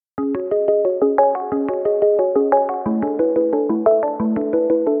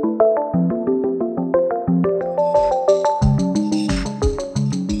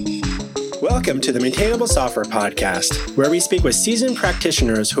Welcome to the Maintainable Software Podcast, where we speak with seasoned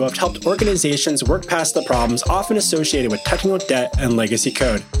practitioners who have helped organizations work past the problems often associated with technical debt and legacy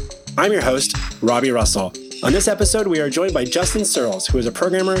code. I'm your host, Robbie Russell. On this episode, we are joined by Justin Searles, who is a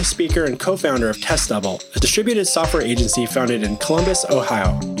programmer, speaker, and co-founder of TestDouble, a distributed software agency founded in Columbus,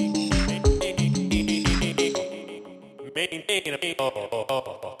 Ohio.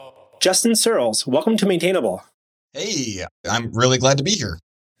 Justin Searles, welcome to Maintainable. Hey, I'm really glad to be here.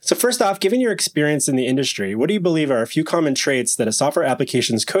 So first off, given your experience in the industry, what do you believe are a few common traits that a software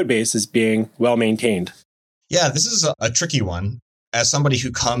application's code base is being well maintained? Yeah, this is a tricky one. As somebody who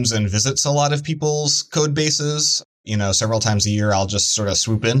comes and visits a lot of people's code bases, several times a year, I'll just sort of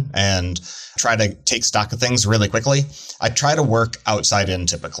swoop in and try to take stock of things really quickly. I try to work outside in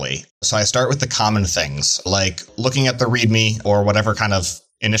typically. So I start with the common things, like looking at the README or whatever kind of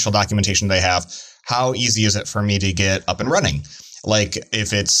initial documentation they have. How easy is it for me to get up and running? Like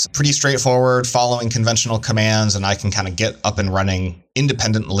if it's pretty straightforward, following conventional commands, and I can kind of get up and running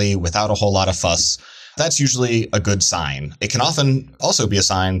independently without a whole lot of fuss, that's usually a good sign. It can often also be a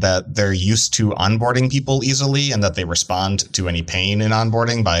sign that they're used to onboarding people easily and that they respond to any pain in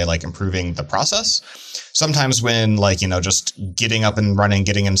onboarding by improving the process. Sometimes when just getting up and running,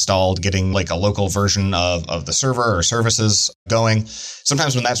 getting installed, getting a local version of the server or services going,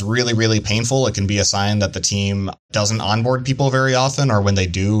 sometimes when that's really, really painful, it can be a sign that the team doesn't onboard people very often, or when they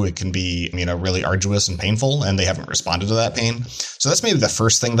do, it can be, really arduous and painful and they haven't responded to that pain. So that's maybe the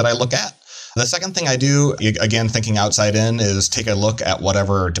first thing that I look at. The second thing I do, again, thinking outside in, is take a look at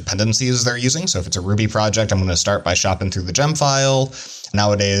whatever dependencies they're using. So if it's a Ruby project, I'm going to start by shopping through the gem file.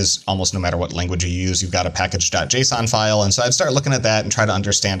 Nowadays, almost no matter what language you use, you've got a package.json file. And so I'd start looking at that and try to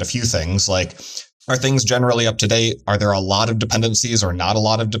understand a few things like, are things generally up to date? Are there a lot of dependencies or not a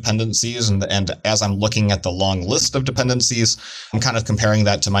lot of dependencies? And as I'm looking at the long list of dependencies, I'm kind of comparing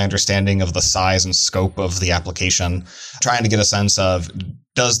that to my understanding of the size and scope of the application, trying to get a sense of,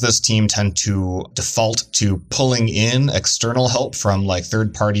 does this team tend to default to pulling in external help from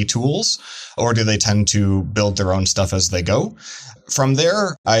third-party tools, or do they tend to build their own stuff as they go? From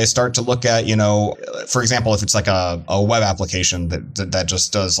there, I start to look at, for example, if it's a web application that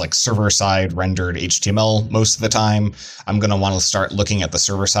just does server-side rendered HTML most of the time, I'm going to want to start looking at the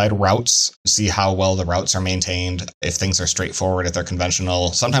server-side routes, see how well the routes are maintained, if things are straightforward, if they're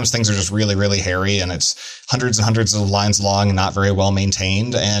conventional. Sometimes things are just really, really hairy and it's hundreds and hundreds of lines long and not very well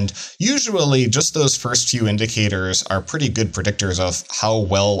maintained. And usually just those first few indicators are pretty good predictors of how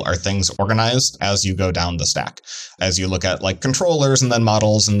well are things organized as you go down the stack. As you look at controllers and then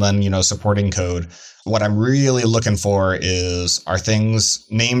models and then, supporting code, what I'm really looking for is, are things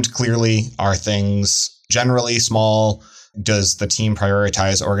named clearly? Are things generally small? Does the team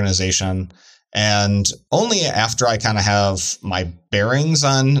prioritize organization? And only after I kind of have my bearings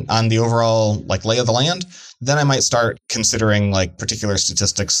on the overall lay of the land, then I might start considering particular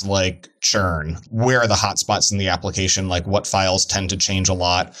statistics like churn. Where are the hotspots in the application? What files tend to change a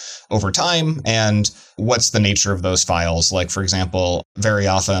lot over time? And what's the nature of those files? For example, very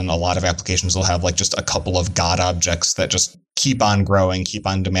often a lot of applications will have just a couple of God objects that just keep on growing, keep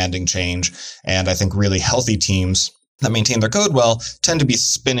on demanding change. And I think really healthy teams that maintain their code well tend to be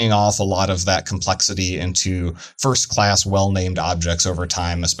spinning off a lot of that complexity into first-class, well-named objects over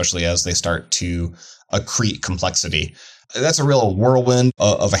time, especially as they start to accrete complexity. That's a real whirlwind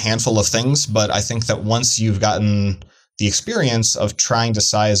of a handful of things, but I think that once you've gotten the experience of trying to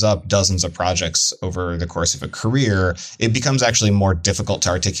size up dozens of projects over the course of a career, it becomes actually more difficult to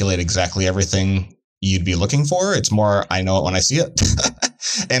articulate exactly everything you'd be looking for. It's more, I know it when I see it.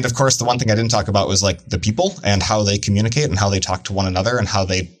 And of course, the one thing I didn't talk about was the people and how they communicate and how they talk to one another and how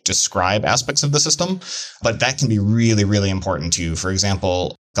they describe aspects of the system. But that can be really, really important too. For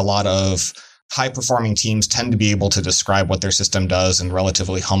example, a lot of high-performing teams tend to be able to describe what their system does in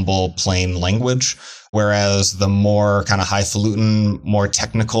relatively humble, plain language, whereas the more kind of highfalutin, more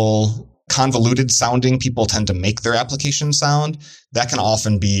technical, convoluted sounding people tend to make their application sound. That can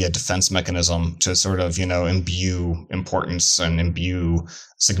often be a defense mechanism to sort of, imbue importance and imbue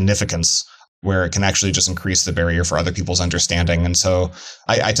significance, where it can actually just increase the barrier for other people's understanding. And so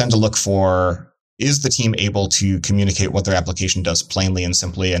I tend to look for, is the team able to communicate what their application does plainly and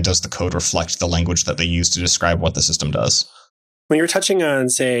simply, and does the code reflect the language that they use to describe what the system does? When you're touching on,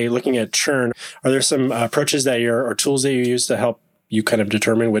 say, looking at churn, are there some approaches or tools that you use to help you kind of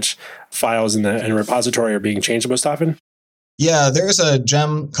determine which files in the repository are being changed most often? Yeah, there's a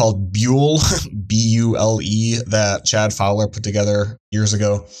gem called Bule, B-U-L-E, that Chad Fowler put together years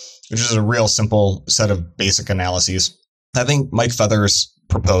ago, which is a real simple set of basic analyses. I think Mike Feathers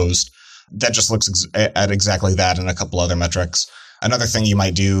proposed that just looks at exactly that and a couple other metrics. Another thing you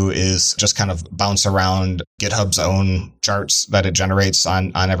might do is just kind of bounce around GitHub's own charts that it generates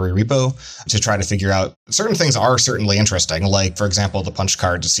on every repo to try to figure out certain things are certainly interesting. Like, for example, the punch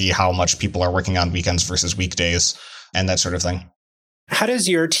card to see how much people are working on weekends versus weekdays and that sort of thing. How does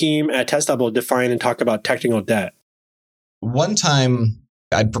your team at TestDouble define and talk about technical debt? One time,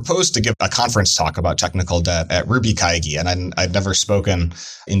 I'd proposed to give a conference talk about technical debt at Ruby Kaigi, and I'd never spoken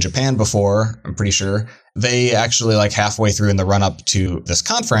in Japan before, I'm pretty sure. They actually, like halfway through in the run-up to this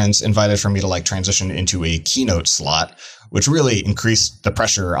conference, invited for me to like transition into a keynote slot, which really increased the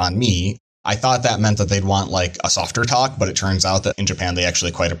pressure on me. I thought that meant that they'd want like a softer talk, but it turns out that in Japan, they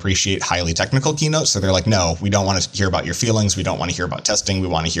actually quite appreciate highly technical keynotes. So they're like, no, we don't want to hear about your feelings. We don't want to hear about testing. We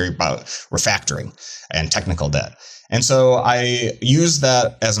want to hear about refactoring and technical debt. And so I use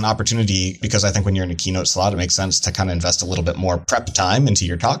that as an opportunity because I think when you're in a keynote slot, it makes sense to kind of invest a little bit more prep time into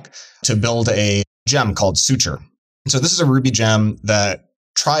your talk to build a gem called Suture. So this is a Ruby gem that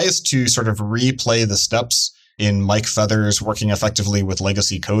tries to sort of replay the steps in Mike Feather's Working Effectively with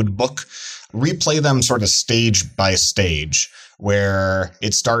Legacy Code book, replay them sort of stage by stage, where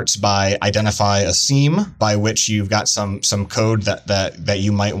it starts by identify a seam by which you've got some code that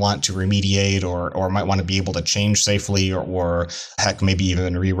you might want to remediate or might want to be able to change safely or heck, maybe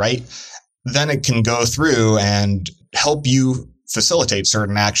even rewrite. Then it can go through and help you facilitate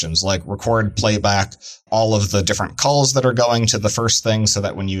certain actions like record, playback, all of the different calls that are going to the first thing so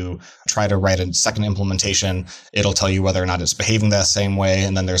that when you try to write a second implementation, it'll tell you whether or not it's behaving that same way.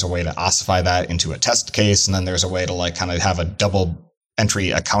 And then there's a way to ossify that into a test case. And then there's a way to like kind of have a double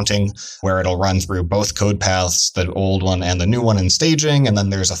entry accounting where it'll run through both code paths, the old one and the new one in staging. And then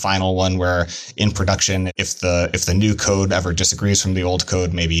there's a final one where in production, if the new code ever disagrees from the old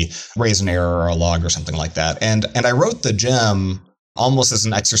code, maybe raise an error or a log or something like that. And I wrote the gem almost as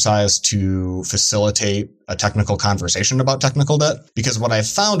an exercise to facilitate a technical conversation about technical debt. Because what I've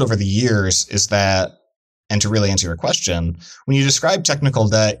found over the years is that, and to really answer your question, when you describe technical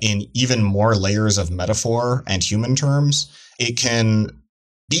debt in even more layers of metaphor and human terms, it can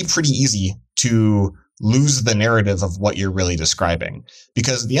be pretty easy to lose the narrative of what you're really describing.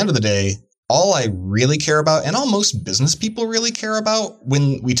 Because at the end of the day, all I really care about, and all most business people really care about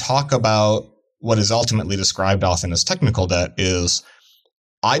when we talk about what is ultimately described often as technical debt is,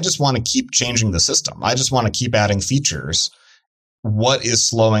 I just want to keep changing the system. I just want to keep adding features. What is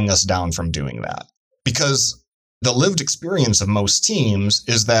slowing us down from doing that? Because the lived experience of most teams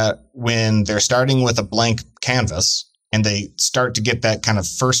is that when they're starting with a blank canvas and they start to get that kind of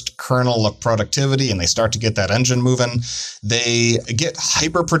first kernel of productivity and they start to get that engine moving, they get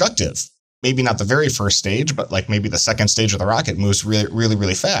hyper productive. Maybe not the very first stage, but like maybe the second stage of the rocket moves really, really,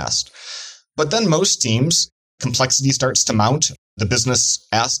 really fast. But then most teams, complexity starts to mount. The business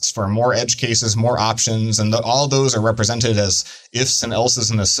asks for more edge cases, more options, and all those are represented as ifs and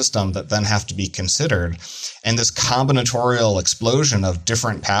else's in a system that then have to be considered. And this combinatorial explosion of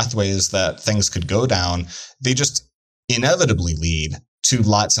different pathways that things could go down, they just inevitably lead to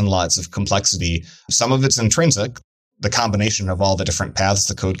lots and lots of complexity. Some of it's intrinsic. The combination of all the different paths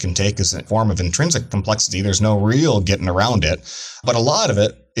the code can take is a form of intrinsic complexity. There's no real getting around it. But a lot of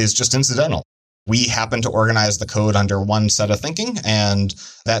it is just incidental. We happen to organize the code under one set of thinking, and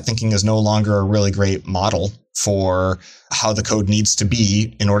that thinking is no longer a really great model for how the code needs to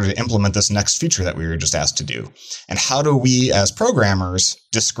be in order to implement this next feature that we were just asked to do. And how do we as programmers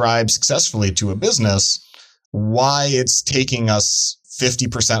describe successfully to a business why it's taking us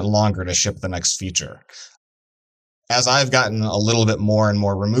 50% longer to ship the next feature? As I've gotten a little bit more and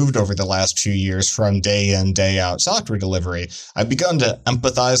more removed over the last few years from day in, day out software delivery, I've begun to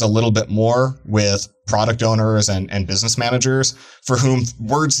empathize a little bit more with product owners and business managers for whom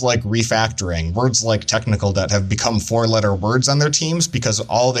words like refactoring, words like technical debt have become 4-letter words on their teams because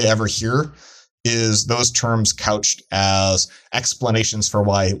all they ever hear is those terms couched as explanations for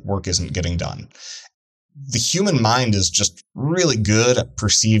why work isn't getting done. The human mind is just really good at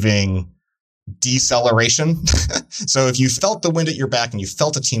perceiving deceleration. So if you felt the wind at your back and you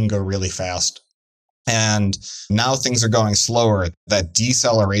felt a team go really fast and now things are going slower, that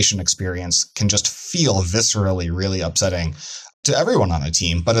deceleration experience can just feel viscerally really upsetting to everyone on a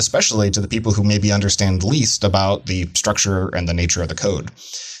team, but especially to the people who maybe understand least about the structure and the nature of the code.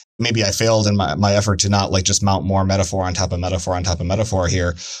 Maybe I failed in my effort to not like just mount more metaphor on top of metaphor on top of metaphor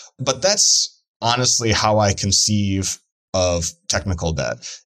here, but that's honestly how I conceive of technical debt.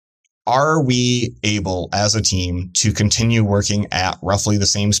 Are we able as a team to continue working at roughly the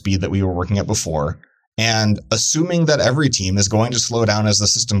same speed that we were working at before? And assuming that every team is going to slow down as the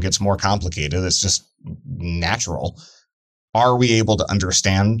system gets more complicated, it's just natural. Are we able to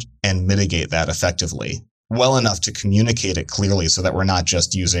understand and mitigate that effectively? well enough to communicate it clearly so that we're not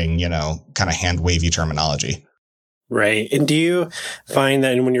just using, kind of hand wavy terminology. Right. And do you find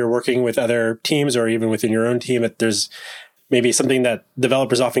that when you're working with other teams or even within your own team, that there's maybe something that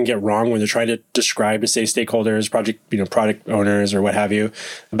developers often get wrong when they're trying to describe to, say, stakeholders, product owners or what have you,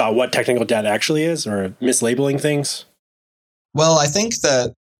 about what technical debt actually is, or mislabeling things? Well, I think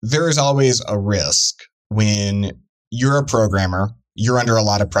that there is always a risk when you're a programmer, you're under a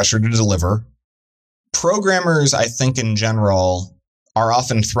lot of pressure to deliver. Programmers, I think in general, are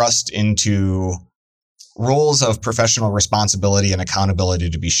often thrust into roles of professional responsibility and accountability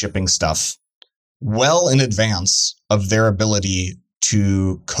to be shipping stuff well in advance of their ability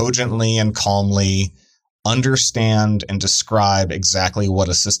to cogently and calmly understand and describe exactly what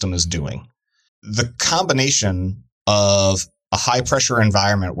a system is doing. The combination of a high pressure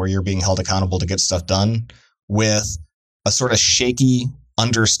environment where you're being held accountable to get stuff done with a sort of shaky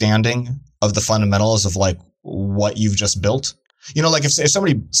understanding of the fundamentals of like what you've just built. Like if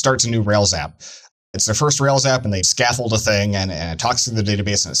somebody starts a new Rails app, it's their first Rails app and they scaffold a thing and it talks to the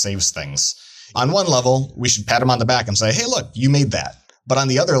database and it saves things. On one level, we should pat them on the back and say, hey, look, you made that. But on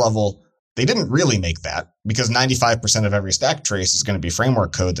the other level, they didn't really make that because 95% of every stack trace is going to be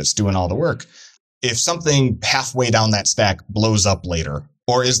framework code that's doing all the work. If something halfway down that stack blows up later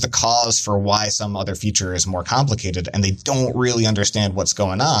or is the cause for why some other feature is more complicated and they don't really understand what's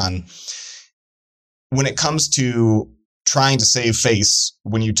going on, when it comes to trying to save face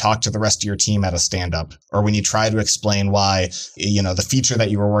when you talk to the rest of your team at a stand-up, or when you try to explain why, the feature that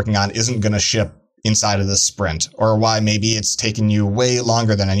you were working on isn't going to ship inside of this sprint, or why maybe it's taken you way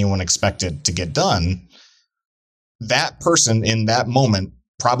longer than anyone expected to get done, that person in that moment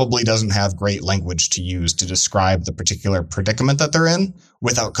probably doesn't have great language to use to describe the particular predicament that they're in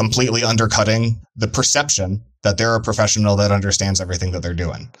without completely undercutting the perception that they're a professional that understands everything that they're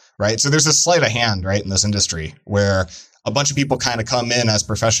doing, right? So there's a sleight of hand, right, in this industry where a bunch of people kind of come in as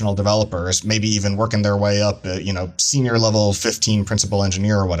professional developers, maybe even working their way up, senior level 15 principal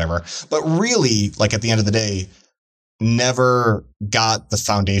engineer or whatever. But really, like at the end of the day, never got the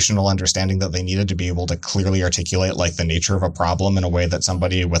foundational understanding that they needed to be able to clearly articulate like the nature of a problem in a way that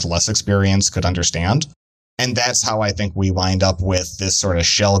somebody with less experience could understand. And that's how I think we wind up with this sort of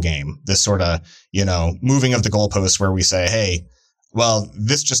shell game, this sort of, moving of the goalposts where we say, hey, well,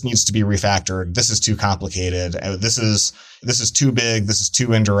 this just needs to be refactored. This is too complicated. This is too big. This is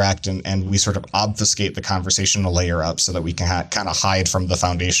too indirect. And we sort of obfuscate the conversational layer up so that we can kind of hide from the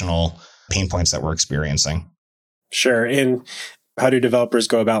foundational pain points that we're experiencing. Sure. And how do developers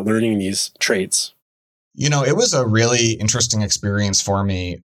go about learning these traits? It was a really interesting experience for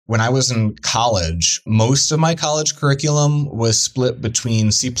me. When I was in college, most of my college curriculum was split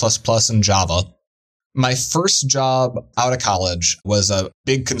between C++ and Java. My first job out of college was a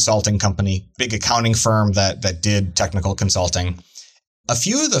big consulting company, big accounting firm that did technical consulting. A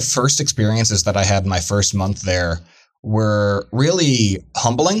few of the first experiences that I had in my first month there were really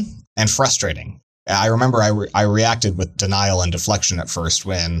humbling and frustrating. I remember I reacted with denial and deflection at first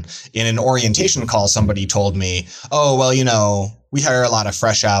when in an orientation call, somebody told me, oh, well, we hire a lot of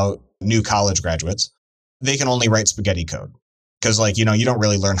fresh out new college graduates. They can only write spaghetti code. Because, you don't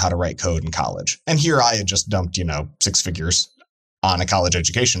really learn how to write code in college. And here I had just dumped, 6 figures on a college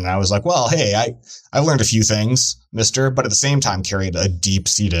education. And I was like, well, hey, I've learned a few things, mister, but at the same time carried a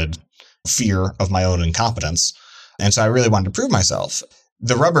deep-seated fear of my own incompetence. And so I really wanted to prove myself.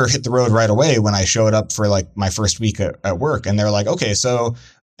 The rubber hit the road right away when I showed up for my first week at work. And they're like, okay, so,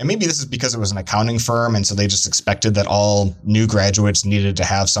 and maybe this is because it was an accounting firm. And so they just expected that all new graduates needed to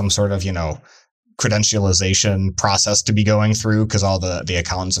have some sort of, credentialization process to be going through because all the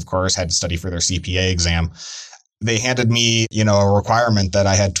accountants, of course, had to study for their CPA exam. They handed me, a requirement that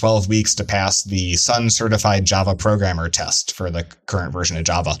I had 12 weeks to pass the Sun Certified Java Programmer test for the current version of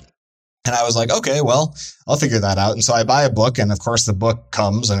Java. And I was like, okay, well, I'll figure that out. And so I buy a book, and of course the book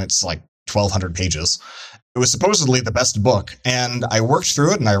comes and it's like 1,200 pages. It was supposedly the best book, and I worked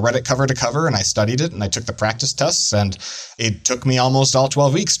through it and I read it cover to cover and I studied it and I took the practice tests, and it took me almost all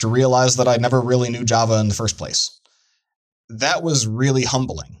 12 weeks to realize that I never really knew Java in the first place. That was really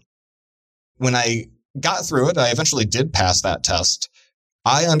humbling. When I got through it, I eventually did pass that test.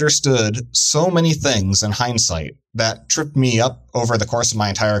 I understood so many things in hindsight that tripped me up over the course of my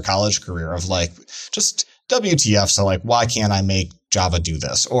entire college career of just WTF. So why can't I make Java do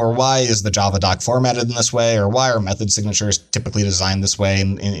this? Or why is the Java doc formatted in this way? Or why are method signatures typically designed this way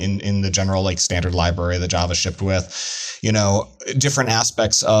in the general standard library that Java shipped with? Different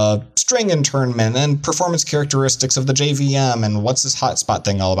aspects of string internment and performance characteristics of the JVM and what's this hotspot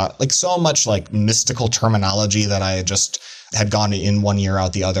thing all about? So much mystical terminology that I just had gone in one ear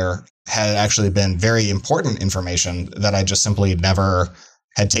out the other. had actually been very important information that I just simply never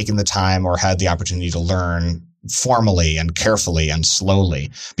had taken the time or had the opportunity to learn formally and carefully and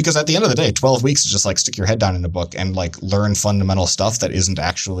slowly. Because at the end of the day, 12 weeks is just like stick your head down in a book and like learn fundamental stuff that isn't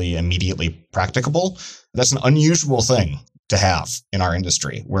actually immediately practicable. That's an unusual thing to have in our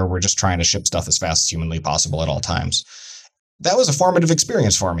industry where we're just trying to ship stuff as fast as humanly possible at all times. That was a formative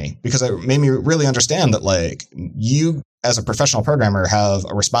experience for me because it made me really understand that like you as a professional programmer have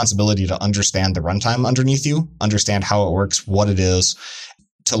a responsibility to understand the runtime underneath you, understand how it works, what it is.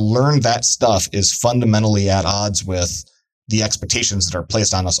 To learn that stuff is fundamentally at odds with the expectations that are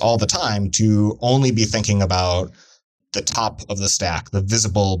placed on us all the time to only be thinking about the top of the stack, the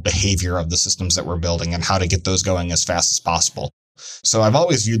visible behavior of the systems that we're building and how to get those going as fast as possible. So I've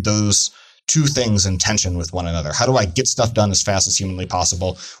always viewed those two things in tension with one another. How do I get stuff done as fast as humanly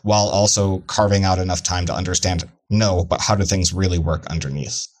possible while also carving out enough time to understand, no, but how do things really work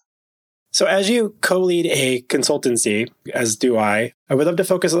underneath? So as you co-lead a consultancy, as do I would love to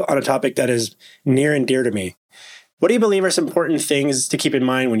focus on a topic that is near and dear to me. What do you believe are some important things to keep in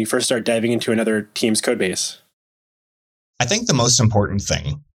mind when you first start diving into another team's code base? I think the most important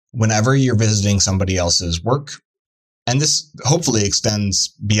thing whenever you're visiting somebody else's work, and this hopefully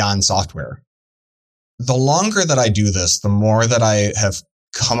extends beyond software, the longer that I do this, the more that I have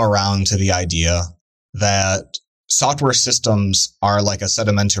come around to the idea that software systems are like a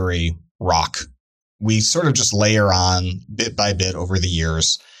sedimentary rock. We sort of just layer on bit by bit over the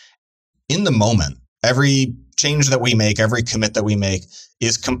years. In the moment, every change that we make, every commit that we make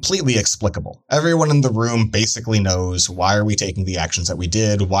is completely explicable. Everyone in the room basically knows why are we taking the actions that we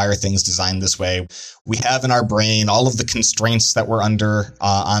did? Why are things designed this way? We have in our brain all of the constraints that we're under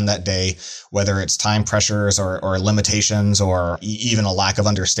on that day, whether it's time pressures or limitations or even a lack of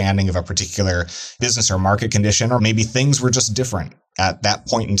understanding of a particular business or market condition, or maybe things were just different at that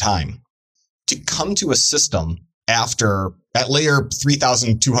point in time. To come to a system at layer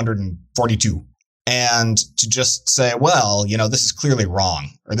 3242 and to just say, well, this is clearly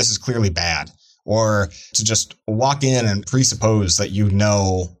wrong, or this is clearly bad, or to just walk in and presuppose that you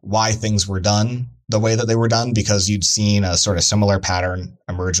know why things were done the way that they were done because you'd seen a sort of similar pattern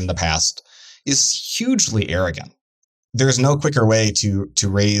emerge in the past is hugely arrogant. There's no quicker way to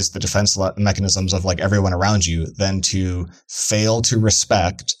raise the defense mechanisms of like everyone around you than to fail to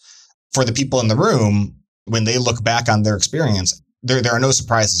respect for the people in the room when they look back on their experience. There are no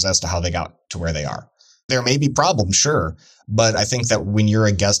surprises as to how they got to where they are. There may be problems, sure, but I think that when you're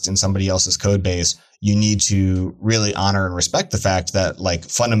a guest in somebody else's code base, you need to really honor and respect the fact that like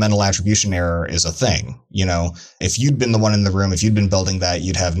fundamental attribution error is a thing. If you'd been the one in the room, if you'd been building that,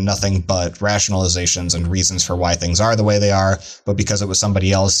 you'd have nothing but rationalizations and reasons for why things are the way they are. But because it was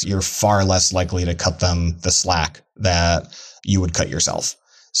somebody else, you're far less likely to cut them the slack that you would cut yourself.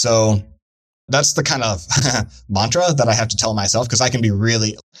 So that's the kind of mantra that I have to tell myself because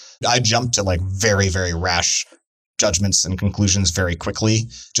I jump to like very, very rash judgments and conclusions very quickly,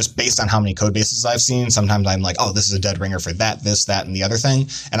 just based on how many code bases I've seen. Sometimes I'm like, oh, this is a dead ringer for that, this, that, and the other thing.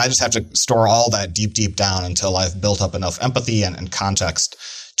 And I just have to store all that deep, deep down until I've built up enough empathy and context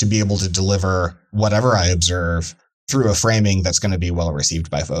to be able to deliver whatever I observe through a framing that's going to be well received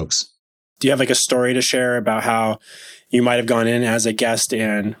by folks. Do you have like a story to share about how you might have gone in as a guest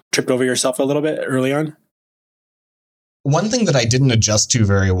and tripped over yourself a little bit early on? One thing that I didn't adjust to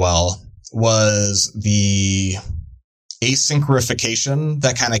very well was the asynchronification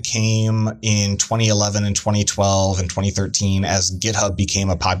that kind of came in 2011 and 2012 and 2013 as GitHub became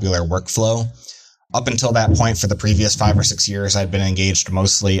a popular workflow. Up until that point, for the previous 5 or 6 years, I'd been engaged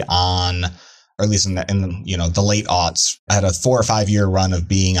mostly on, or at least in the late aughts, I had a 4 or 5 year run of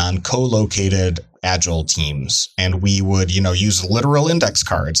being on co-located agile teams. And we would, use literal index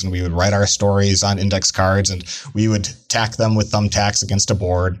cards and we would write our stories on index cards and we would tack them with thumbtacks against a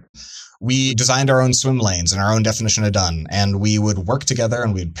board. We designed our own swim lanes and our own definition of done. And we would work together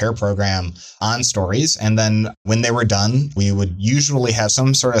and we'd pair program on stories. And then when they were done, we would usually have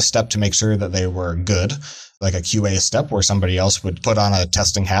some sort of step to make sure that they were good, like a QA step where somebody else would put on a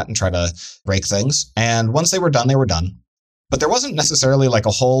testing hat and try to break things. And once they were done, they were done. But there wasn't necessarily like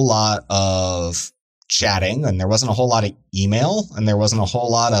a whole lot of chatting, and there wasn't a whole lot of email, and there wasn't a whole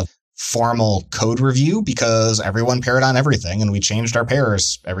lot of formal code review because everyone paired on everything and we changed our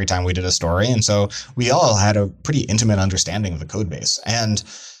pairs every time we did a story. And so we all had a pretty intimate understanding of the code base. And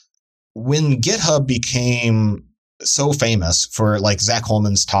when GitHub became so famous for like Zach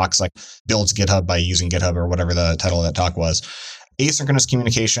Holman's talks, like builds GitHub by using GitHub or whatever the title of that talk was, asynchronous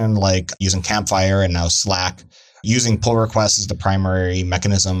communication, like using Campfire and now Slack, using pull requests as the primary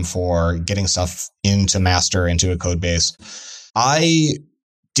mechanism for getting stuff into master, into a code base. I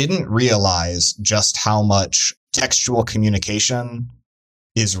didn't realize just how much textual communication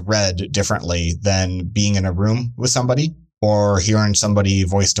is read differently than being in a room with somebody or hearing somebody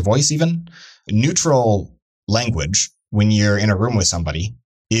voice to voice even. Neutral language, when you're in a room with somebody,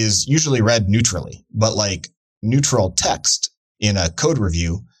 is usually read neutrally, but like neutral text in a code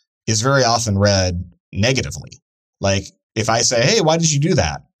review is very often read negatively. Like if I say, hey, why did you do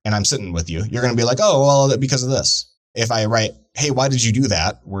that? And I'm sitting with you, you're going to be like, oh, well, because of this. If I write, hey, why did you do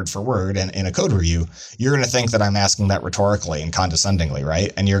that word for word and in a code review, you're going to think that I'm asking that rhetorically and condescendingly,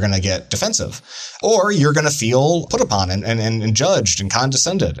 right? And you're going to get defensive, or you're going to feel put upon and judged and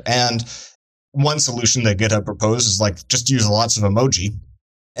condescended. And one solution that GitHub proposed is like, just use lots of emoji.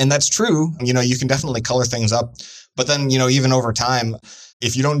 And that's true. You can definitely color things up. But then, even over time,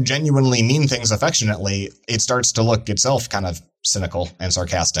 if you don't genuinely mean things affectionately, it starts to look itself kind of cynical and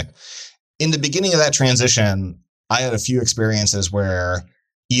sarcastic. In the beginning of that transition, I had a few experiences where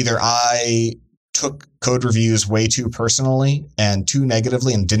either I took code reviews way too personally and too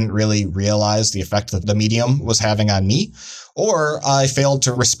negatively and didn't really realize the effect that the medium was having on me, or I failed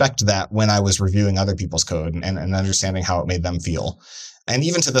to respect that when I was reviewing other people's code and understanding how it made them feel. And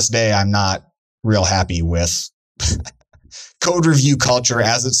even to this day, I'm not real happy with code review culture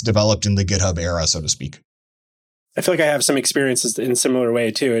as it's developed in the GitHub era, so to speak. I feel like I have some experiences in a similar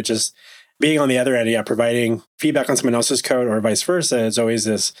way too. It just being on the other end, providing feedback on someone else's code or vice versa, it's always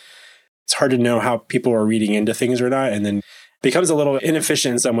it's hard to know how people are reading into things or not. And then it becomes a little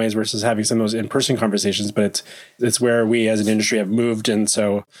inefficient in some ways versus having some of those in-person conversations. But it's where we as an industry have moved. And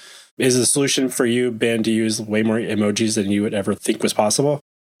so is the solution for you been to use way more emojis than you would ever think was possible?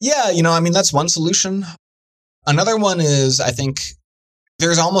 Yeah, that's one solution. Another one is, I think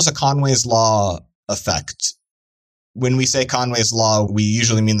there's almost a Conway's Law effect. When we say Conway's Law, we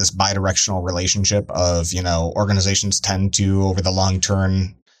usually mean this bidirectional relationship of, organizations tend to, over the long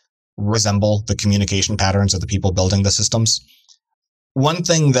term, resemble the communication patterns of the people building the systems. One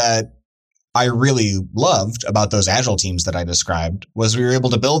thing that I really loved about those Agile teams that I described was we were able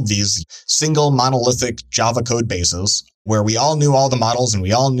to build these single monolithic Java code bases where we all knew all the models and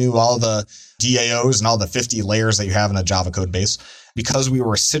we all knew all the DAOs and all the 50 layers that you have in a Java code base. Because we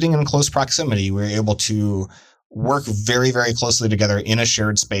were sitting in close proximity, we were able to work very, very closely together in a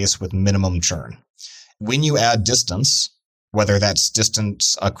shared space with minimum churn. When you add distance, whether that's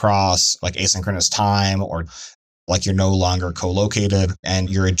distance across like asynchronous time or like you're no longer co-located and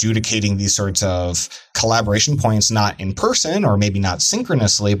you're adjudicating these sorts of collaboration points, not in person or maybe not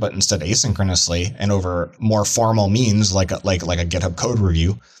synchronously, but instead asynchronously and over more formal means like a GitHub code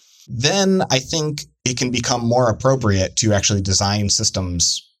review, then I think it can become more appropriate to actually design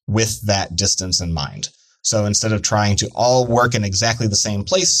systems with that distance in mind. So instead of trying to all work in exactly the same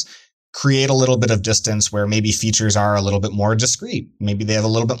place, create a little bit of distance where maybe features are a little bit more discrete. Maybe they have a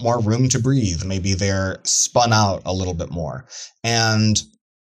little bit more room to breathe. Maybe they're spun out a little bit more. And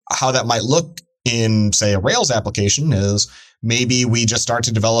how that might look in, say, a Rails application is maybe we just start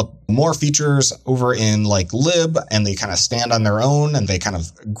to develop more features over in like lib and they kind of stand on their own and they kind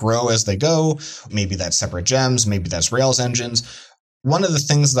of grow as they go. Maybe that's separate gems. Maybe that's Rails engines. One of the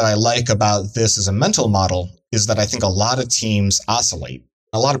things that I like about this as a mental model is that I think a lot of teams oscillate.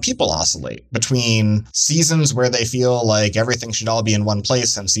 A lot of people oscillate between seasons where they feel like everything should all be in one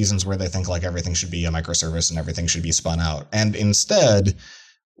place and seasons where they think like everything should be a microservice and everything should be spun out. And instead,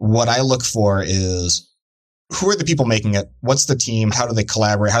 what I look for is who are the people making it? What's the team? How do they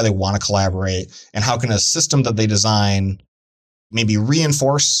collaborate? How do they want to collaborate? And how can a system that they design maybe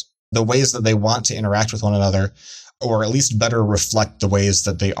reinforce the ways that they want to interact with one another, or at least better reflect the ways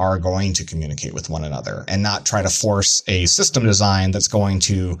that they are going to communicate with one another and not try to force a system design that's going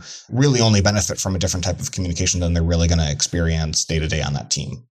to really only benefit from a different type of communication than they're really going to experience day to day on that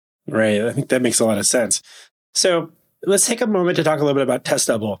team. Right. I think that makes a lot of sense. So let's take a moment to talk a little bit about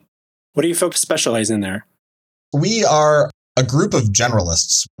TestDouble. What do you folks specialize in there? We are a group of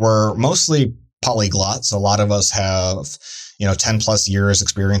generalists. We're mostly polyglots. A lot of us have, 10 plus years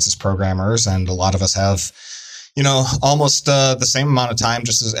experience as programmers, and a lot of us have almost the same amount of time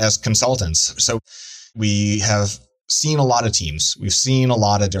just as consultants. So we have seen a lot of teams. We've seen a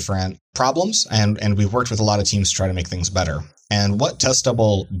lot of different problems, and we've worked with a lot of teams to try to make things better. And what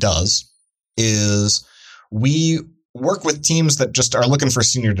TestDouble does is we work with teams that just are looking for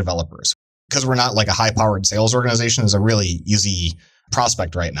senior developers. Because we're not like a high-powered sales organization, is a really easy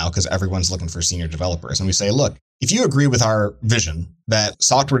prospect right now because everyone's looking for senior developers. And we say, look, if you agree with our vision that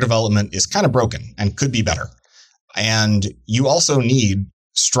software development is kind of broken and could be better, and you also need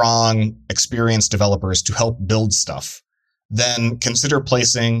strong, experienced developers to help build stuff, then consider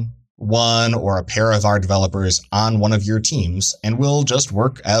placing one or a pair of our developers on one of your teams, and we'll just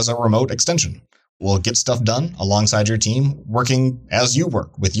work as a remote extension. We'll get stuff done alongside your team, working as you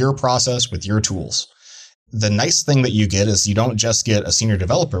work with your process, with your tools. The nice thing that you get is you don't just get a senior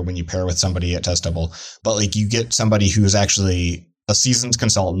developer when you pair with somebody at Testable, but like you get somebody who's actually a seasoned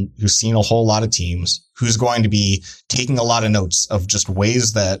consultant who's seen a whole lot of teams, who's going to be taking a lot of notes of just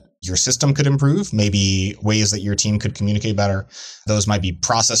ways that your system could improve, maybe ways that your team could communicate better. Those might be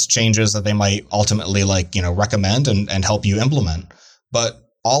process changes that they might ultimately recommend and help you implement. But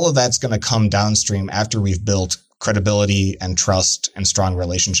all of that's going to come downstream after we've built credibility and trust and strong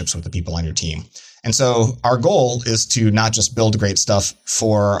relationships with the people on your team. And so our goal is to not just build great stuff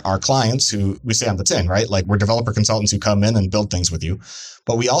for our clients who we say on the tin, right? Like we're developer consultants who come in and build things with you,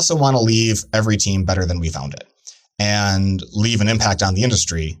 but we also want to leave every team better than we found it and leave an impact on the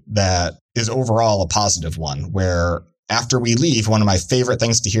industry that is overall a positive one, where after we leave, one of my favorite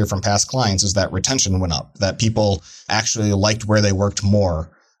things to hear from past clients is that retention went up, that people actually liked where they worked more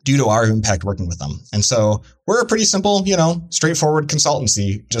due to our impact working with them. And so we're a pretty simple, straightforward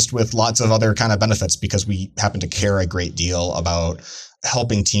consultancy, just with lots of other kind of benefits because we happen to care a great deal about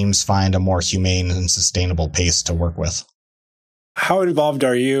helping teams find a more humane and sustainable pace to work with. How involved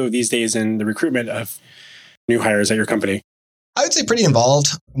are you these days in the recruitment of new hires at your company? I would say pretty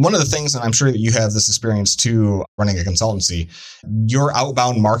involved. One of the things, and I'm sure that you have this experience too, running a consultancy, your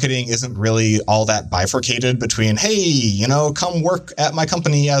outbound marketing isn't really all that bifurcated between, hey, come work at my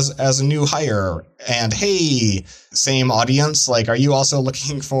company as a new hire, and hey, same audience, like, are you also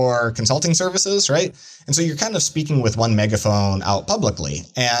looking for consulting services, right? And so you're kind of speaking with one megaphone out publicly.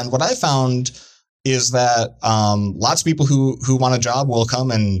 And what I found is that lots of people who want a job will come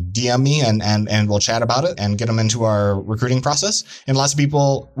and DM me and we'll chat about it and get them into our recruiting process. And lots of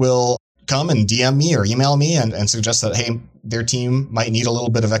people will come and DM me or email me and suggest that, hey, their team might need a little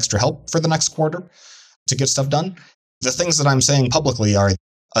bit of extra help for the next quarter to get stuff done. The things that I'm saying publicly are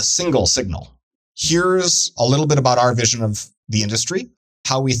a single signal. Here's a little bit about our vision of the industry,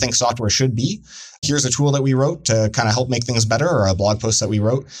 how we think software should be. Here's a tool that we wrote to kind of help make things better, or a blog post that we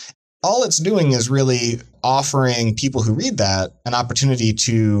wrote. All it's doing is really offering people who read that an opportunity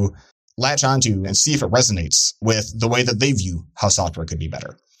to latch onto and see if it resonates with the way that they view how software could be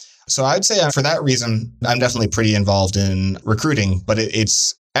better. So I'd say for that reason, I'm definitely pretty involved in recruiting, but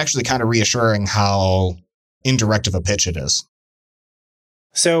it's actually kind of reassuring how indirect of a pitch it is.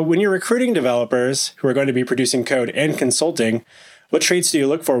 So when you're recruiting developers who are going to be producing code and consulting, what traits do you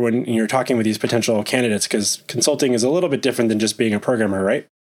look for when you're talking with these potential candidates? Because consulting is a little bit different than just being a programmer, right?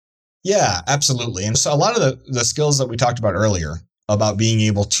 Yeah, absolutely. And so a lot of the skills that we talked about earlier about being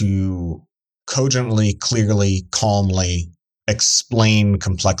able to cogently, clearly, calmly explain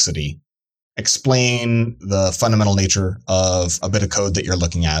complexity, explain the fundamental nature of a bit of code that you're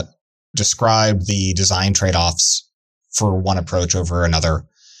looking at, describe the design trade-offs for one approach over another,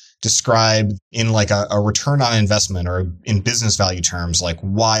 describe in like a return on investment or in business value terms, like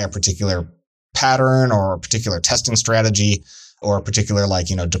why a particular pattern or a particular testing strategy or a particular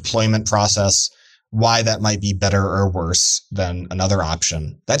deployment process, why that might be better or worse than another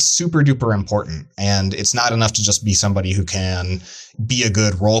option. That's super duper important. And it's not enough to just be somebody who can be a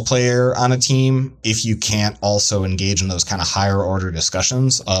good role player on a team if you can't also engage in those kind of higher order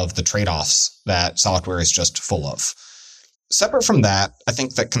discussions of the trade-offs that software is just full of. Separate from that, I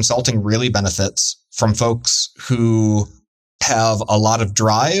think that consulting really benefits from folks who have a lot of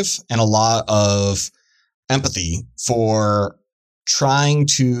drive and a lot of empathy for trying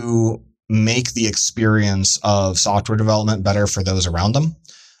to make the experience of software development better for those around them.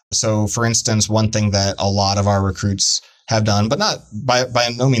 So, for instance, one thing that a lot of our recruits have done, but not by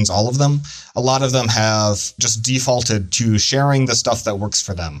no means all of them, a lot of them have just defaulted to sharing the stuff that works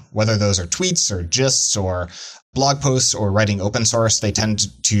for them, whether those are tweets or gists or blog posts or writing open source. They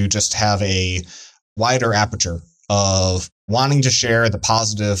tend to just have a wider aperture of wanting to share the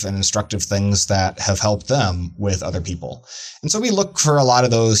positive and instructive things that have helped them with other people. And so we look for a lot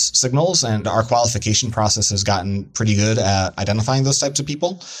of those signals, and our qualification process has gotten pretty good at identifying those types of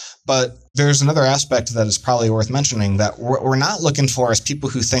people. But there's another aspect that is probably worth mentioning that we're not looking for as people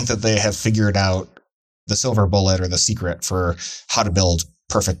who think that they have figured out the silver bullet or the secret for how to build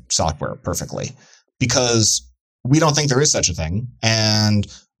perfect software perfectly, because we don't think there is such a thing. And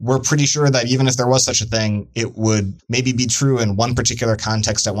we're pretty sure that even if there was such a thing, it would maybe be true in one particular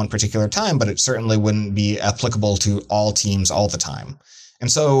context at one particular time, but it certainly wouldn't be applicable to all teams all the time.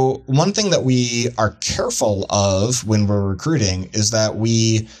 And so one thing that we are careful of when we're recruiting is that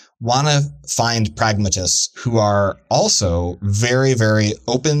we want to find pragmatists who are also very, very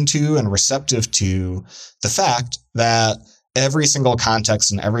open to and receptive to the fact that every single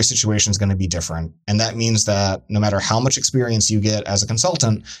context and every situation is going to be different. And that means that no matter how much experience you get as a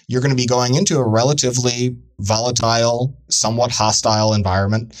consultant, you're going to be going into a relatively volatile, somewhat hostile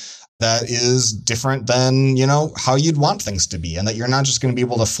environment that is different than, how you'd want things to be. And that you're not just going to be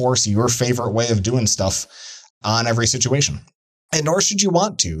able to force your favorite way of doing stuff on every situation. And nor should you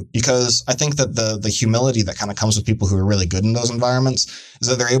want to, because I think that the humility that kind of comes with people who are really good in those environments is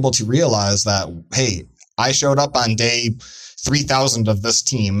that they're able to realize that, hey, I showed up on day 3,000 of this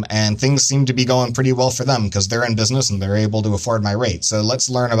team and things seem to be going pretty well for them because they're in business and they're able to afford my rate. So let's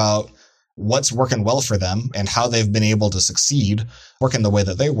learn about what's working well for them and how they've been able to succeed working the way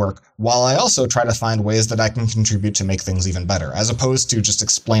that they work, while I also try to find ways that I can contribute to make things even better, as opposed to just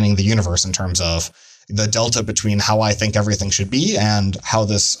explaining the universe in terms of the delta between how I think everything should be and how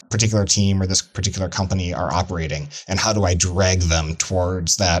this particular team or this particular company are operating, and how do I drag them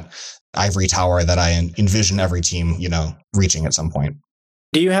towards that ivory tower that I envision every team, reaching at some point.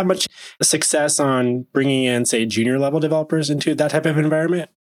 Do you have much success on bringing in, say, junior level developers into that type of environment?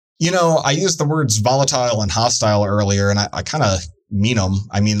 I used the words volatile and hostile earlier, and I kind of mean them.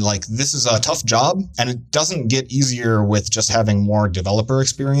 I mean, this is a tough job, and it doesn't get easier with just having more developer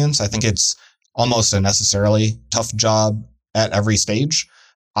experience. I think it's almost a necessarily tough job at every stage.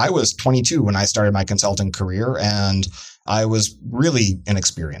 I was 22 when I started my consulting career, and I was really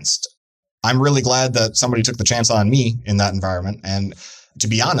inexperienced. I'm really glad that somebody took the chance on me in that environment. And to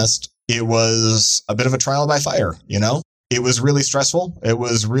be honest, it was a bit of a trial by fire, It was really stressful. It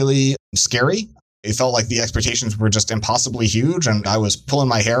was really scary. It felt like the expectations were just impossibly huge, and I was pulling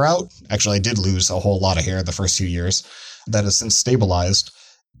my hair out. Actually, I did lose a whole lot of hair the first few years. That has since stabilized.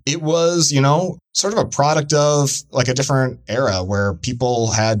 It was, sort of a product of a different era where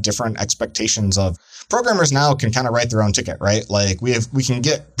people had different expectations of. Programmers now can kind of write their own ticket, right? We can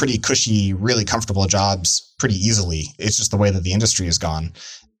get pretty cushy, really comfortable jobs pretty easily. It's just the way that the industry has gone.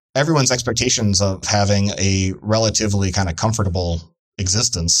 Everyone's expectations of having a relatively kind of comfortable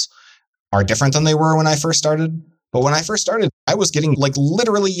existence are different than they were when I first started. But when I first started, I was getting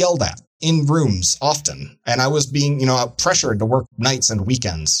literally yelled at in rooms often. And I was being, pressured to work nights and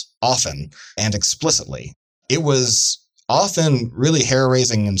weekends often and explicitly. It was often really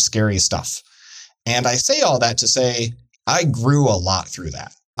hair-raising and scary stuff. And I say all that to say I grew a lot through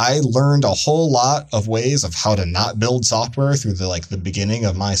that. I learned a whole lot of ways of how to not build software through the beginning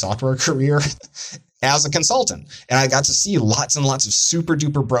of my software career as a consultant. And I got to see lots and lots of super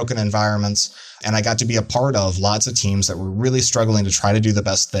duper broken environments. And I got to be a part of lots of teams that were really struggling to try to do the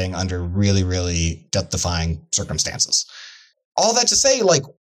best thing under really, really death-defying circumstances. All that to say,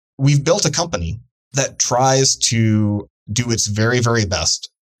 we've built a company that tries to do its very, very best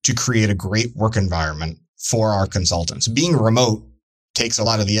to create a great work environment for our consultants. Being remote takes a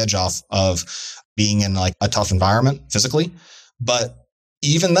lot of the edge off of being in a tough environment physically. But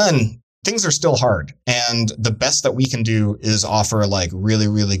even then, things are still hard. And the best that we can do is offer really,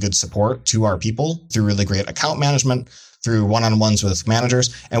 really good support to our people through really great account management, through one-on-ones with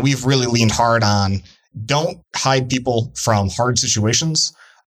managers. And we've really leaned hard on don't hide people from hard situations.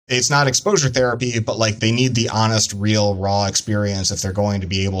 It's not exposure therapy, but they need the honest, real, raw experience if they're going to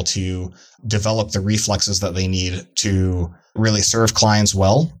be able to develop the reflexes that they need to really serve clients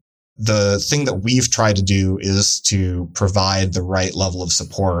well. The thing that we've tried to do is to provide the right level of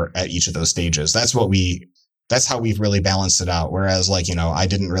support at each of those stages. That's how we've really balanced it out. Whereas I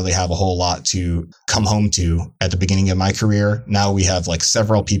didn't really have a whole lot to come home to at the beginning of my career. Now we have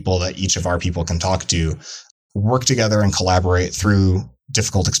several people that each of our people can talk to, work together and collaborate through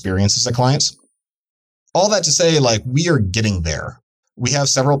difficult experiences as clients. All that to say, we are getting there. We have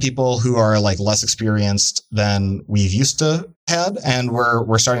several people who are less experienced than we've used to had, and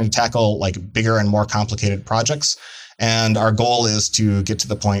we're starting to tackle bigger and more complicated projects. And our goal is to get to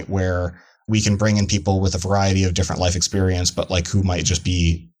the point where we can bring in people with a variety of different life experience, but who might just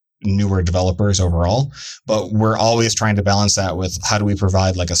be newer developers overall. But we're always trying to balance that with how do we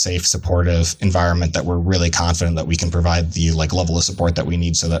provide a safe, supportive environment that we're really confident that we can provide the level of support that we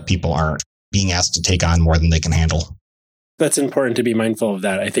need so that people aren't being asked to take on more than they can handle. That's important to be mindful of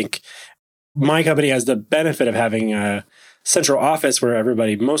that. I think my company has the benefit of having a central office where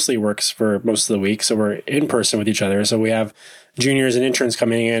everybody mostly works for most of the week. So we're in person with each other. So we have juniors and interns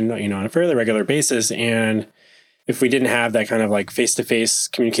coming in, on a fairly regular basis. And if we didn't have that kind of face-to-face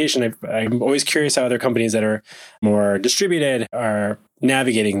communication, I'm always curious how other companies that are more distributed are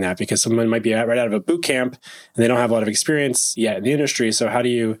navigating that, because someone might be right out of a boot camp and they don't have a lot of experience yet in the industry. So how do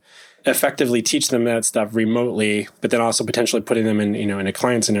you effectively teach them that stuff remotely, but then also potentially putting them in, in a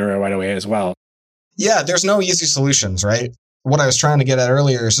client scenario right away as well? Yeah, there's no easy solutions, right? What I was trying to get at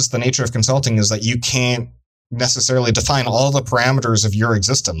earlier is just the nature of consulting is that you can't necessarily define all the parameters of your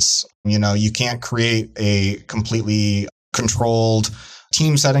existence. You can't create a completely controlled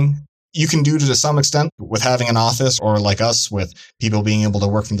team setting. You can do to some extent with having an office, or like us with people being able to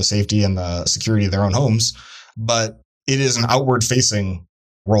work from the safety and the security of their own homes. But it is an outward facing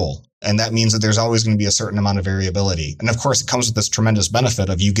role. And that means that there's always going to be a certain amount of variability. And of course, it comes with this tremendous benefit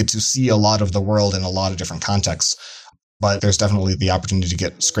of you get to see a lot of the world in a lot of different contexts. But there's definitely the opportunity to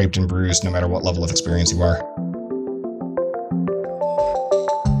get scraped and bruised no matter what level of experience you are.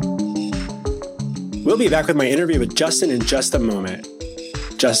 We'll be back with my interview with Justin in just a moment.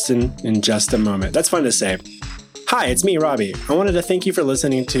 Justin in just a moment. That's fun to say. Hi, it's me, Robbie. I wanted to thank you for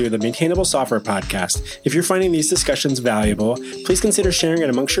listening to the Maintainable Software Podcast. If you're finding these discussions valuable, please consider sharing it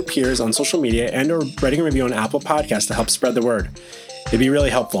amongst your peers on social media and or writing a review on Apple Podcasts to help spread the word. It'd be really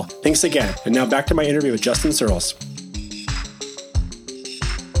helpful. Thanks again. And now back to my interview with Justin Searles.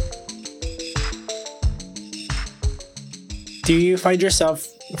 Do you find yourself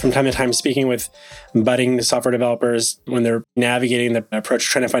from time to time speaking with budding software developers when they're navigating the approach,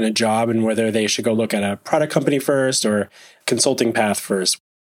 trying to find a job, and whether they should go look at a product company first or consulting path first?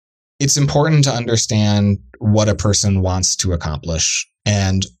 It's important to understand what a person wants to accomplish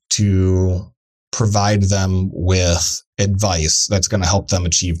and to provide them with advice that's going to help them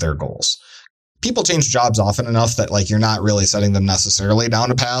achieve their goals. People change jobs often enough that you're not really setting them necessarily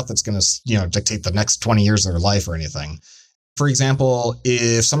down a path that's going to, dictate the next 20 years of their life or anything. For example,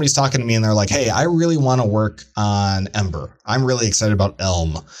 if somebody's talking to me and they're like, hey, I really want to work on Ember. I'm really excited about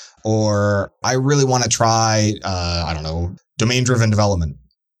Elm. Or I really want to try, domain-driven development.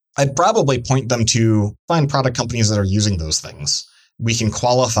 I'd probably point them to find product companies that are using those things. We can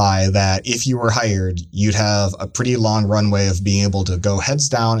qualify that if you were hired, you'd have a pretty long runway of being able to go heads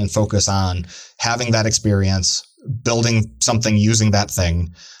down and focus on having that experience, building something using that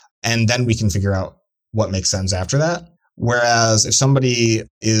thing, and then we can figure out what makes sense after that. Whereas if somebody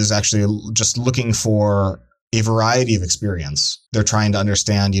is actually just looking for a variety of experience, they're trying to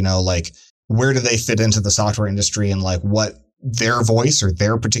understand, where do they fit into the software industry and what their voice or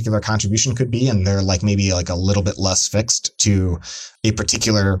their particular contribution could be. And they're maybe a little bit less fixed to a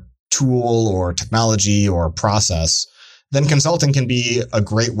particular tool or technology or process, then consulting can be a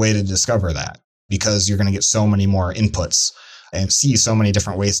great way to discover that, because you're going to get so many more inputs and see so many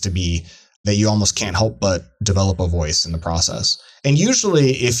different ways to be that you almost can't help but develop a voice in the process. And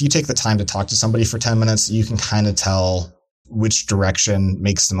usually, if you take the time to talk to somebody for 10 minutes, you can kind of tell which direction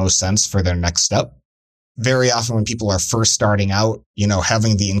makes the most sense for their next step. Very often when people are first starting out,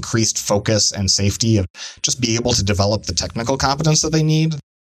 having the increased focus and safety of just be able to develop the technical competence that they need,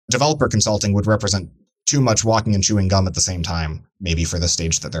 developer consulting would represent too much walking and chewing gum at the same time, maybe for the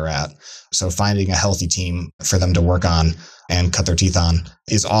stage that they're at. So finding a healthy team for them to work on and cut their teeth on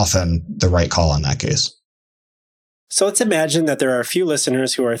is often the right call in that case. So let's imagine that there are a few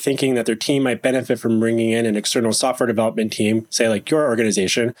listeners who are thinking that their team might benefit from bringing in an external software development team, say like your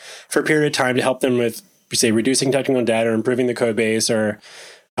organization, for a period of time to help them with, say, reducing technical debt or improving the code base or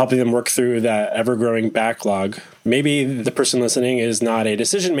helping them work through that ever-growing backlog. Maybe the person listening is not a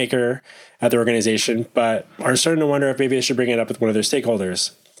decision maker at the organization, but are starting to wonder if maybe they should bring it up with one of their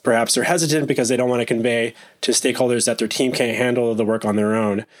stakeholders. Perhaps they're hesitant because they don't want to convey to stakeholders that their team can't handle the work on their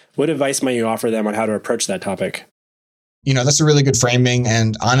own. What advice might you offer them on how to approach that topic? That's a really good framing.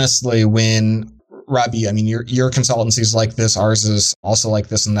 And honestly, Robbie, your consultancy is like this. Ours is also like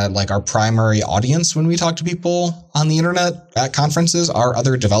this in that our primary audience when we talk to people on the internet at conferences are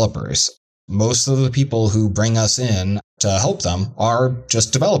other developers. Most of the people who bring us in to help them are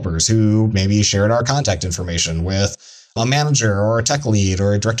just developers who maybe shared our contact information with a manager or a tech lead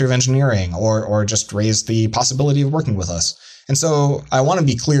or a director of engineering or just raised the possibility of working with us. And so I want to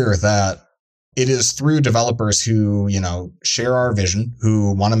be clear that it is through developers who, share our vision,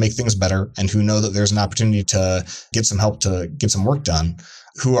 who want to make things better, and who know that there's an opportunity to get some help to get some work done,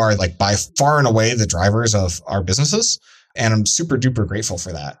 who are by far and away the drivers of our businesses. And I'm super duper grateful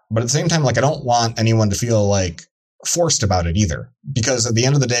for that. But at the same time, I don't want anyone to feel forced about it either. Because at the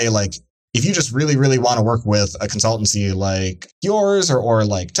end of the day, if you just really, really want to work with a consultancy like yours or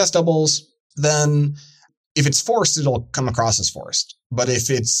Test Doubles, then if it's forced, it'll come across as forced. But if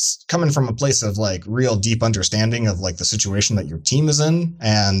it's coming from a place of real deep understanding of the situation that your team is in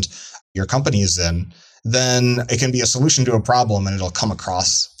and your company is in, then it can be a solution to a problem and it'll come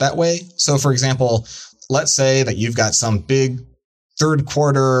across that way. So for example, let's say that you've got some big third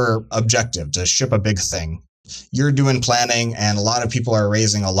quarter objective to ship a big thing. you're doing planning and a lot of people are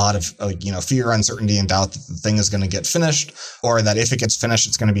raising a lot of fear, uncertainty, and doubt that the thing is going to get finished, or that if it gets finished,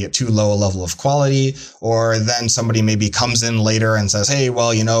 it's going to be at too low a level of quality, or then somebody maybe comes in later and says, hey,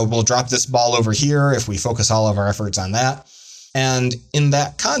 well, we'll drop this ball over here if we focus all of our efforts on that. And in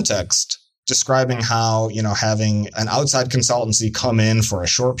that context, describing how, having an outside consultancy come in for a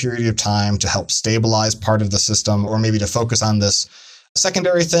short period of time to help stabilize part of the system, or maybe to focus on this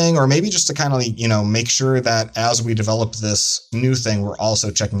secondary thing, or maybe just to kind of, make sure that as we develop this new thing, we're also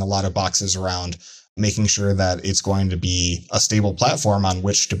checking a lot of boxes around making sure that it's going to be a stable platform on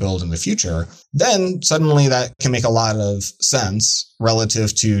which to build in the future, then suddenly that can make a lot of sense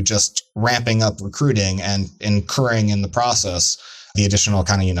relative to just ramping up recruiting and incurring in the process the additional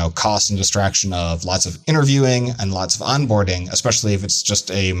kind of, cost and distraction of lots of interviewing and lots of onboarding, especially if it's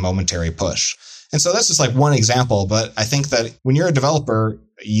just a momentary push. And so that's just like one example, but I think that when you're a developer,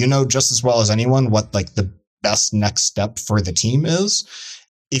 just as well as anyone what like the best next step for the team is.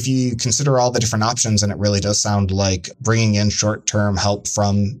 If you consider all the different options, and it really does sound like bringing in short-term help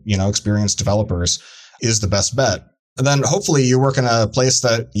from, experienced developers is the best bet. And then hopefully you work in a place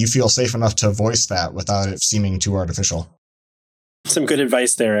that you feel safe enough to voice that without it seeming too artificial. Some good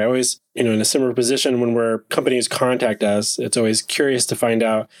advice there. I always, in a similar position when companies contact us, it's always curious to find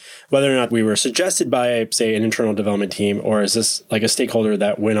out whether or not we were suggested by, say, an internal development team, or is this like a stakeholder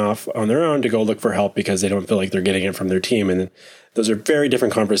that went off on their own to go look for help because they don't feel like they're getting it from their team. And those are very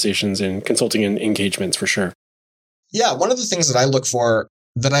different conversations in consulting and engagements for sure. Yeah, one of the things that I look for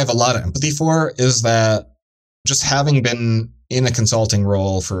that I have a lot of empathy for is that just having been in a consulting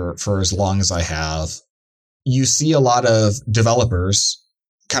role for as long as I have, you see a lot of developers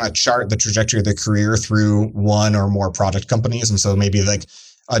kind of chart the trajectory of their career through one or more product companies. And so maybe like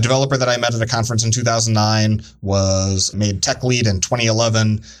a developer that I met at a conference in 2009 was made tech lead in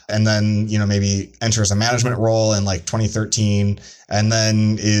 2011, and then, maybe enters a management role in like 2013, and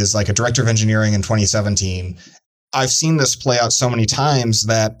then is like a director of engineering in 2017. I've seen this play out so many times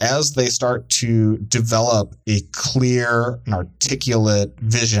that as they start to develop a clear and articulate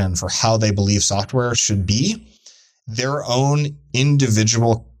vision for how they believe software should be, their own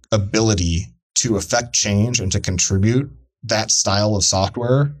individual ability to affect change and to contribute that style of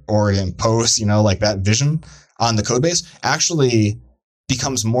software or impose, like that vision on the code base actually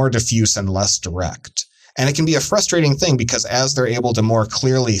becomes more diffuse and less direct. And it can be a frustrating thing because as they're able to more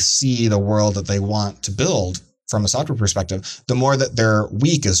clearly see the world that they want to build from a software perspective, the more that their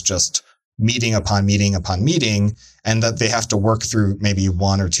week is just meeting upon meeting upon meeting, and that they have to work through maybe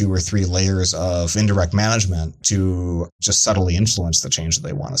 1 or 2 or 3 layers of indirect management to just subtly influence the change that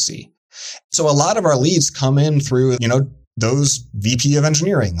they want to see. So a lot of our leads come in through, those VP of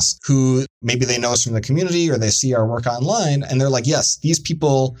engineerings who maybe they know us from the community or they see our work online and they're like, yes, these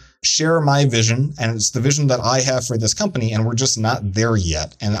people share my vision and it's the vision that I have for this company and we're just not there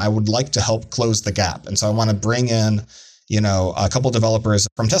yet. And I would like to help close the gap. And so I want to bring in, a couple developers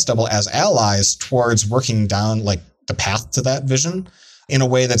from TestDouble as allies towards working down like the path to that vision in a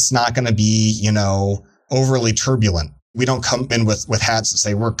way that's not going to be, overly turbulent. We don't come in with hats that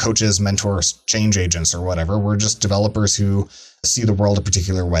say we're coaches, mentors, change agents, or whatever. We're just developers who see the world a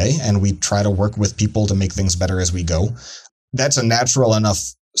particular way, and we try to work with people to make things better as we go. That's a natural enough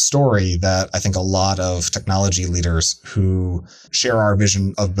story that I think a lot of technology leaders who share our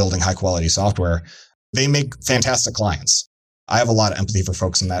vision of building high quality software, they make fantastic clients. I have a lot of empathy for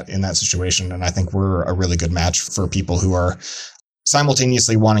folks in that situation, and I think we're a really good match for people who are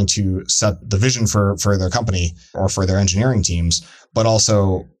simultaneously wanting to set the vision for their company or for their engineering teams, but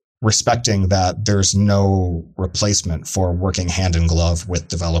also respecting that there's no replacement for working hand in glove with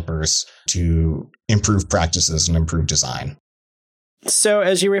developers to improve practices and improve design. So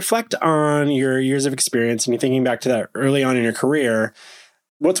as you reflect on your years of experience and you're thinking back to that early on in your career,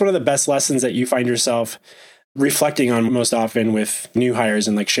 what's one of the best lessons that you find yourself reflecting on most often with new hires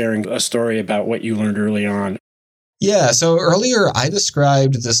and like sharing a story about what you learned early on? Yeah. So earlier I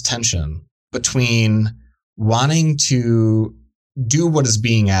described this tension between wanting to do what is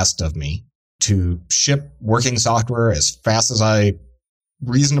being asked of me, to ship working software as fast as I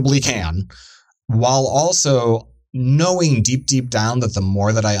reasonably can, while also knowing deep down that the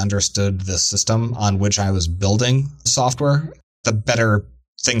more that I understood the system on which I was building software, the better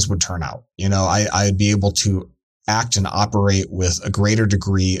things would turn out. I'd be able to act and operate with a greater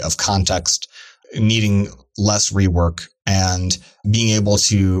degree of context, needing less rework and being able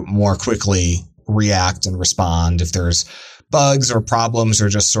to more quickly react and respond if there's bugs or problems or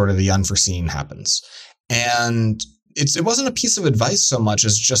just sort of the unforeseen happens. And it wasn't a piece of advice so much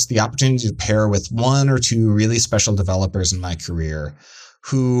as just the opportunity to pair with 1 or 2 really special developers in my career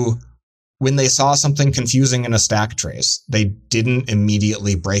who when they saw something confusing in a stack trace, they didn't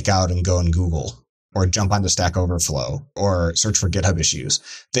immediately break out and go and Google or jump onto Stack Overflow or search for GitHub issues.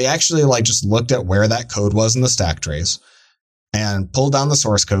 They actually just looked at where that code was in the stack trace and pulled down the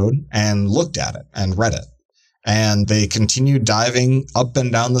source code and looked at it and read it. And they continued diving up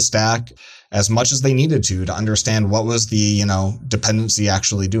and down the stack as much as they needed to understand what was the, dependency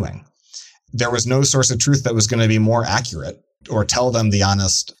actually doing. There was no source of truth that was going to be more accurate or tell them the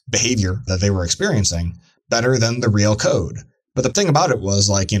honest behavior that they were experiencing better than the real code. But the thing about it was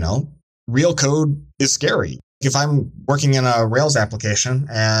real code is scary. If I'm working in a Rails application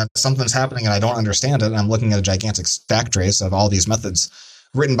and something's happening and I don't understand it, and I'm looking at a gigantic stack trace of all these methods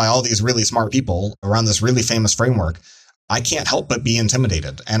written by all these really smart people around this really famous framework, I can't help but be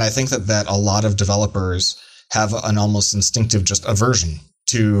intimidated. And I think that a lot of developers have an almost instinctive just aversion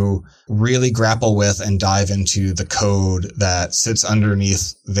to really grapple with and dive into the code that sits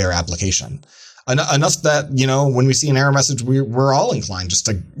underneath their application. Enough that, when we see an error message, we're all inclined just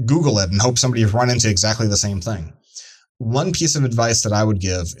to Google it and hope somebody's run into exactly the same thing. One piece of advice that I would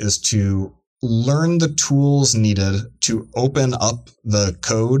give is to learn the tools needed to open up the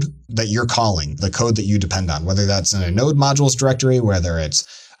code that you're calling, the code that you depend on, whether that's in a node modules directory, whether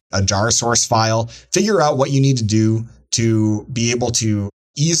it's a jar source file. Figure out what you need to do to be able to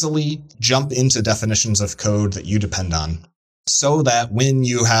easily jump into definitions of code that you depend on, so that when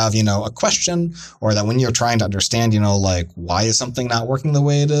you have, a question, or that when you're trying to understand, why is something not working the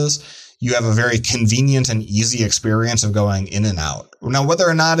way it is, you have a very convenient and easy experience of going in and out. Now, whether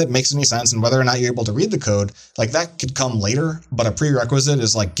or not it makes any sense and whether or not you're able to read the code, that could come later, but a prerequisite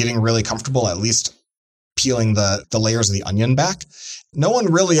is getting really comfortable, at least peeling the layers of the onion back. No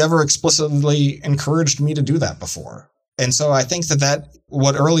one really ever explicitly encouraged me to do that before. And so I think that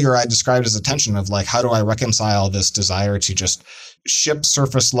what earlier I described as a tension of how do I reconcile this desire to just ship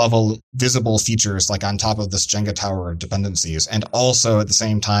surface level visible features on top of this Jenga tower of dependencies, and also at the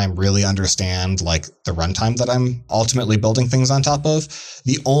same time really understand the runtime that I'm ultimately building things on top of.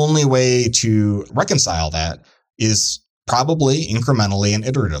 The only way to reconcile that is probably incrementally and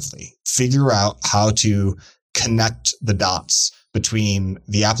iteratively figure out how to connect the dots between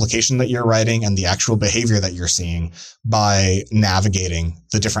the application that you're writing and the actual behavior that you're seeing by navigating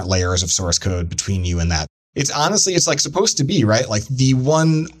the different layers of source code between you and that. It's honestly, it's supposed to be, right? The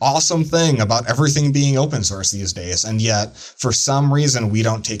one awesome thing about everything being open source these days. And yet, for some reason, we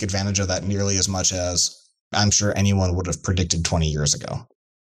don't take advantage of that nearly as much as I'm sure anyone would have predicted 20 years ago.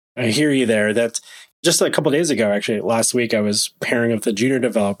 I hear you there. That's just a couple of days ago, actually, last week, I was pairing with a junior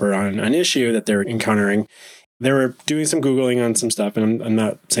developer on an issue that they're encountering. They were doing some Googling on some stuff, and I'm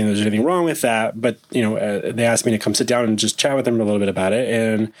not saying there's anything wrong with that, but they asked me to come sit down and just chat with them a little bit about it.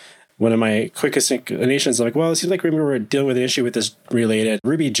 And one of my quickest inclinations, I'm well, it seems like we were dealing with an issue with this related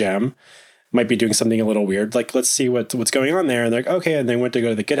Ruby gem. Might be doing something a little weird. Let's see what's going on there. And they're okay. And they went to go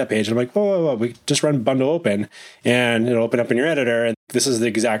to the GitHub page. And I'm whoa. We just run bundle open, and it'll open up in your editor. And this is the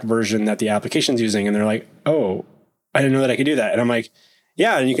exact version that the application's using. And they're oh, I didn't know that I could do that. And I'm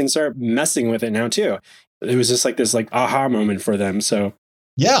yeah, and you can start messing with it now too. It was just this aha moment for them. So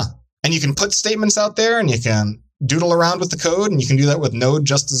yeah. And you can put statements out there and you can doodle around with the code, and you can do that with Node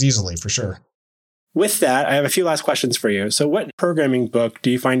just as easily, for sure. With that, I have a few last questions for you. So what programming book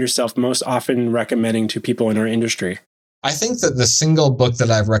do you find yourself most often recommending to people in our industry? I think that the single book that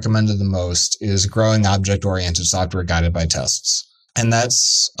I've recommended the most is Growing Object-Oriented Software Guided by Tests. And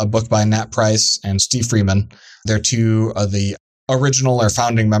that's a book by Nat Price and Steve Freeman. They're two of the original or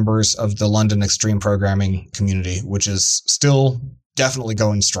founding members of the London Extreme Programming community, which is still definitely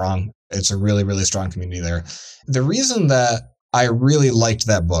going strong. It's a really, really strong community there. The reason that I really liked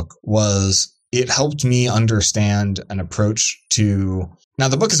that book was it helped me understand an approach to... Now,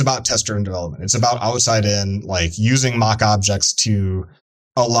 the book is about test-driven development. It's about outside in, using mock objects to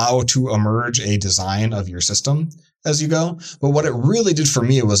allow to emerge a design of your system as you go. But what it really did for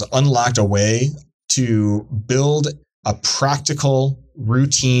me was unlocked a way to build a practical,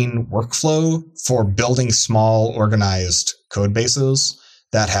 routine workflow for building small, organized code bases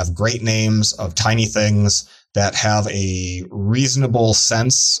that have great names of tiny things, that have a reasonable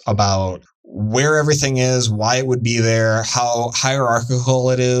sense about where everything is, why it would be there, how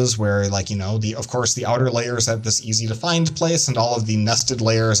hierarchical it is, where of course the outer layers have this easy to find place, and all of the nested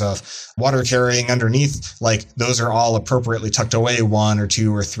layers of water carrying underneath, those are all appropriately tucked away 1 or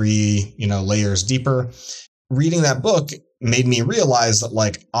 2 or 3, layers deeper. Reading that book made me realize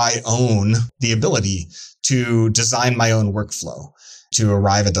that I own the ability to design my own workflow to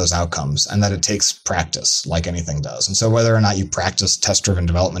arrive at those outcomes, and that it takes practice like anything does. And so whether or not you practice test-driven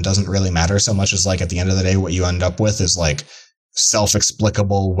development doesn't really matter so much as at the end of the day, what you end up with is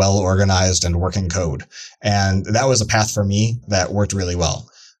self-explicable, well-organized, and working code. And that was a path for me that worked really well.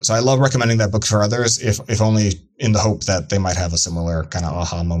 So I love recommending that book for others, if only in the hope that they might have a similar kind of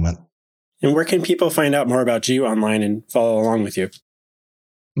aha moment. And where can people find out more about you online and follow along with you?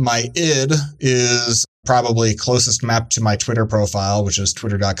 My id is probably closest mapped to my Twitter profile, which is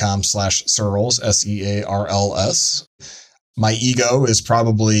twitter.com/Searls, Searls. My ego is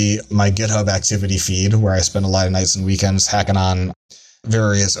probably my GitHub activity feed, where I spend a lot of nights and weekends hacking on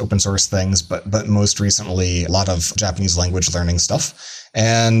various open source things, but most recently, a lot of Japanese language learning stuff.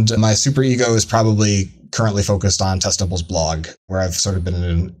 And my super ego is probably currently focused on Testable's blog, where I've sort of been in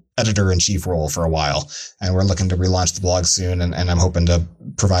an editor-in-chief role for a while. And we're looking to relaunch the blog soon, and I'm hoping to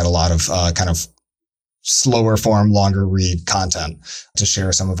provide a lot of kind of slower form, longer read content to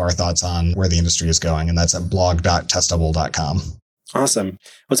share some of our thoughts on where the industry is going. And that's at blog.testable.com. Awesome. Well,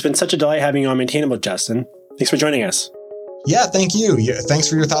 it's been such a delight having you on Maintainable, Justin. Thanks for joining us. Yeah, thank you. Thanks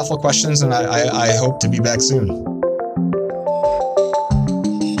for your thoughtful questions, and I hope to be back soon.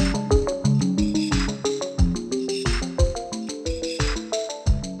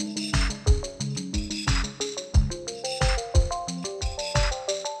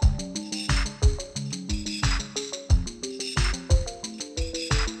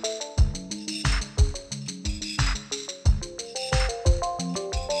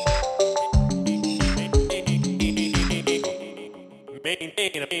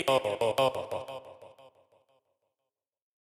 Maintain